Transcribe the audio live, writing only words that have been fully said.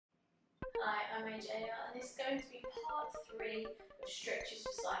Hi, I'm AJR and this is going to be part 3 of stretches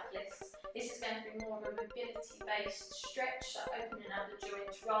for cyclists. This is going to be more of a mobility based stretch, so opening out the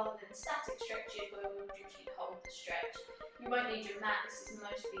joints rather than static stretches where we would usually hold the stretch. You won't need your mat, this is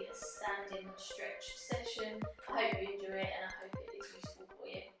mostly a standing stretch session. I hope you enjoy it and I hope it is useful for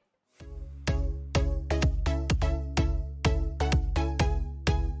you.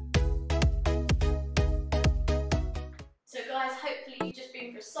 So guys, hopefully you've just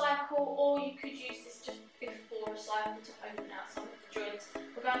been for a cycle, or you could use this just before a cycle to open out some of the joints.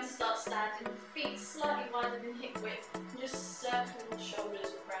 We're going to start standing, feet slightly wider than hip width, and just circling the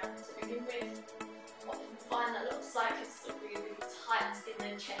shoulders around to begin with. Often find that a lot of cyclists are really tight in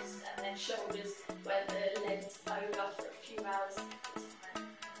their chest and their shoulders, where the legs over for a few hours at a time.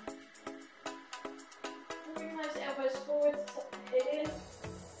 Bring those elbows forward, tuck the head in,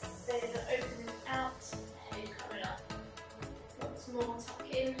 then opening out, head coming up. Lots more, tuck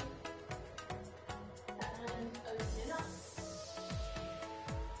in, and opening up.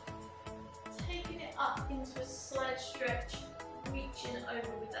 Taking it up into a side stretch, reaching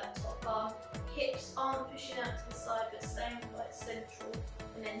over with that top arm. Hips aren't pushing out to the side but staying quite central,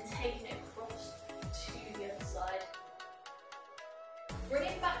 and then taking it across to the other side. Bring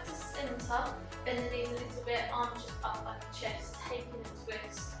it back to centre, bend the knees a little bit, arms just up like the chest, taking a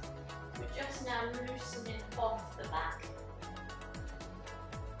twist. We're just now loosening off the back.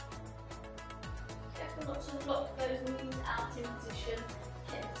 Careful not to lock those knees out in position,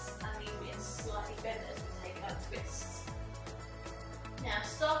 hips and knees being slightly bent as we take our twists. Now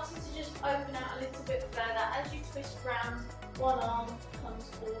starting to just open out a little bit further. As you twist round, one arm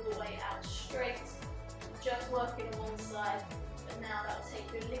comes all the way out straight, just working on one side, but now that will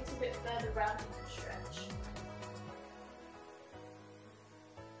take you a little bit further round in the stretch.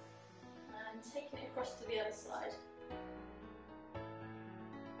 And taking it across to the other side.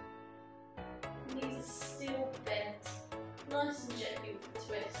 Knees are still bent, nice and gently with the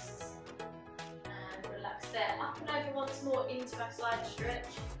twists. And relax there. Up and over once more into our side stretch.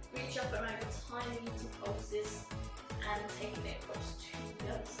 Reach up and over tiny little pulses and taking it across to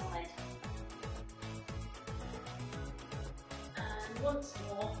the other side. And once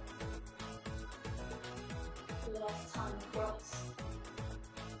more. Last time across.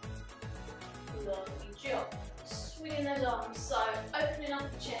 Lovely job. Swinging those arms, so opening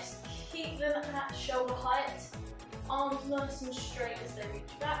up the chest. Keep them at shoulder height, arms nice and straight as they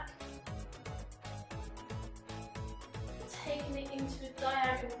reach back. Taking it into a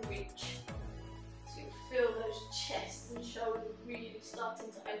diagonal reach, so you feel those chest and shoulders really starting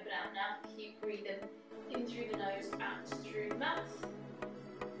to open out now. Keep breathing in through the nose, out through the mouth.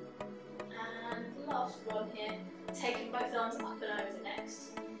 And last one here, taking both arms up and over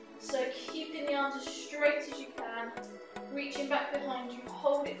next. So keeping the arms as straight as you can, reaching back behind you,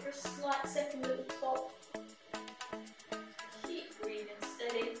 hold it for a slight second at the top. Keep breathing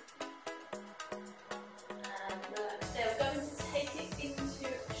steady. And relax there. We're going to take it into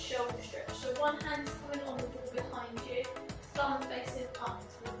a shoulder stretch. So one hand's coming on the wall behind you, thumb facing up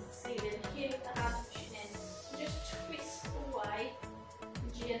towards the ceiling, heel of the hand pushing in. So just twist away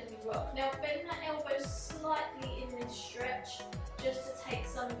and gently rock. Now bend that elbow slightly in this stretch, just to take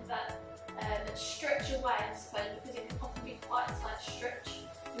some of that stretch away, I suppose, because it can often be quite a tight stretch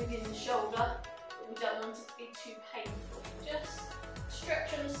within the shoulder, but we don't want it to be too painful. Just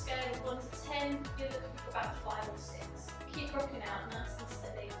stretch on a scale of 1 to 10, you're looking for about 5 or 6. Keep rocking out nice and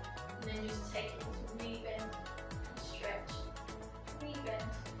steady, and then just take it into a knee bend and stretch, knee bend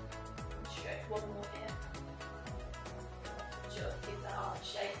and stretch. One more here. Good job, give that arm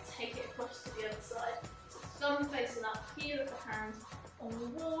shape. Take it across to the other side. So thumb facing up, heel of the hand on the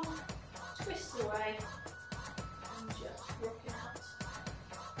wall. Twist away and just rock it out.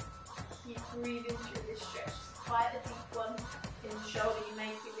 Keep breathing through this stretch. It's quite a deep one in the shoulder. You may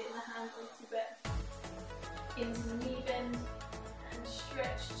feel it in the hand a little bit. Into the knee bend and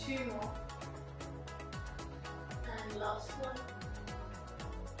stretch. 2 more. And last one.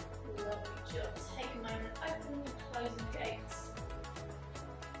 Lovely job. Take a moment, open and closing the gates.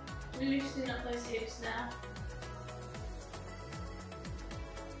 Loosening up those hips now.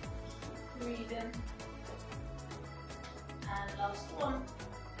 Breathing. And last one.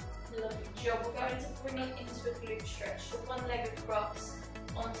 Lovely job. We're going to bring it into a glute stretch. So one leg across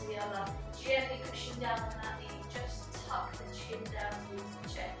onto the other. Gently pushing down on that knee. Just tuck the chin down towards the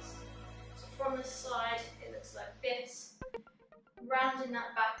chest. So from the side, it looks like this. Rounding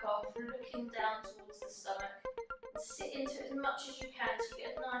that back off, looking down towards the stomach. Sit into it as much as you can to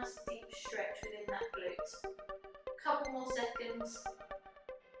get a nice deep stretch within that glute. Couple more seconds.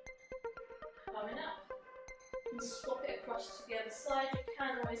 Coming up, and swap it across to the other side. You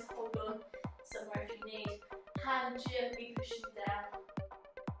can always hold on gently pushing down.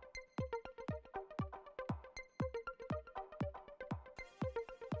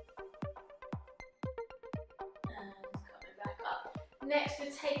 And coming back up. Next,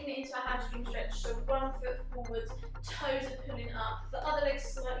 we're taking it into a hamstring stretch, so one foot forwards, toes are pulling up, the other leg's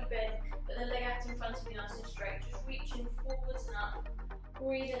slightly bent, but the leg out in front of you nice and straight, just reaching forwards and up,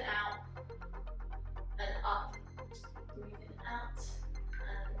 breathing out and up, breathing out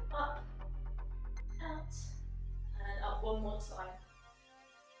and up, out and up. One more time.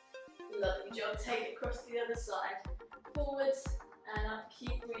 Lovely job. Take it across to the other side, forwards and up,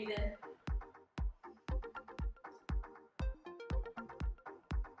 keep breathing.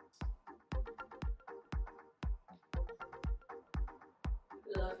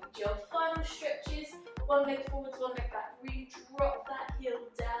 Lovely job. Final stretches, one leg forwards, one leg back. Really drop that heel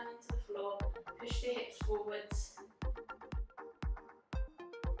down into the floor. Push the hips forwards.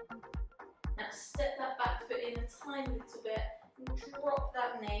 Now step that back foot in a tiny little bit and drop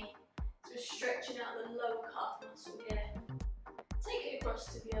that knee. So we're stretching out the lower calf muscle here. Take it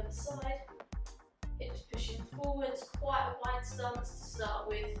across to the other side. Hips pushing forwards, quite a wide stance to start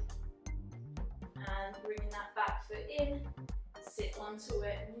with. And bringing that back foot in. Sit onto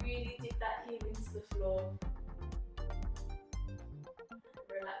it, really dig that heel into the floor.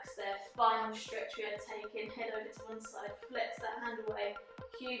 Relax there. Final stretch we are taking. Head over to one side, flex that hand away.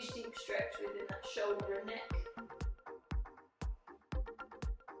 Huge deep stretch within that shoulder and neck.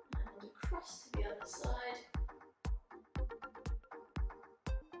 And across to the other side.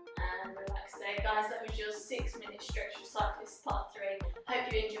 And relax there. Guys, that was your 6-minute stretch for Cyclists Part 3.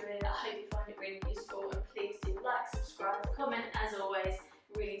 Hope you enjoyed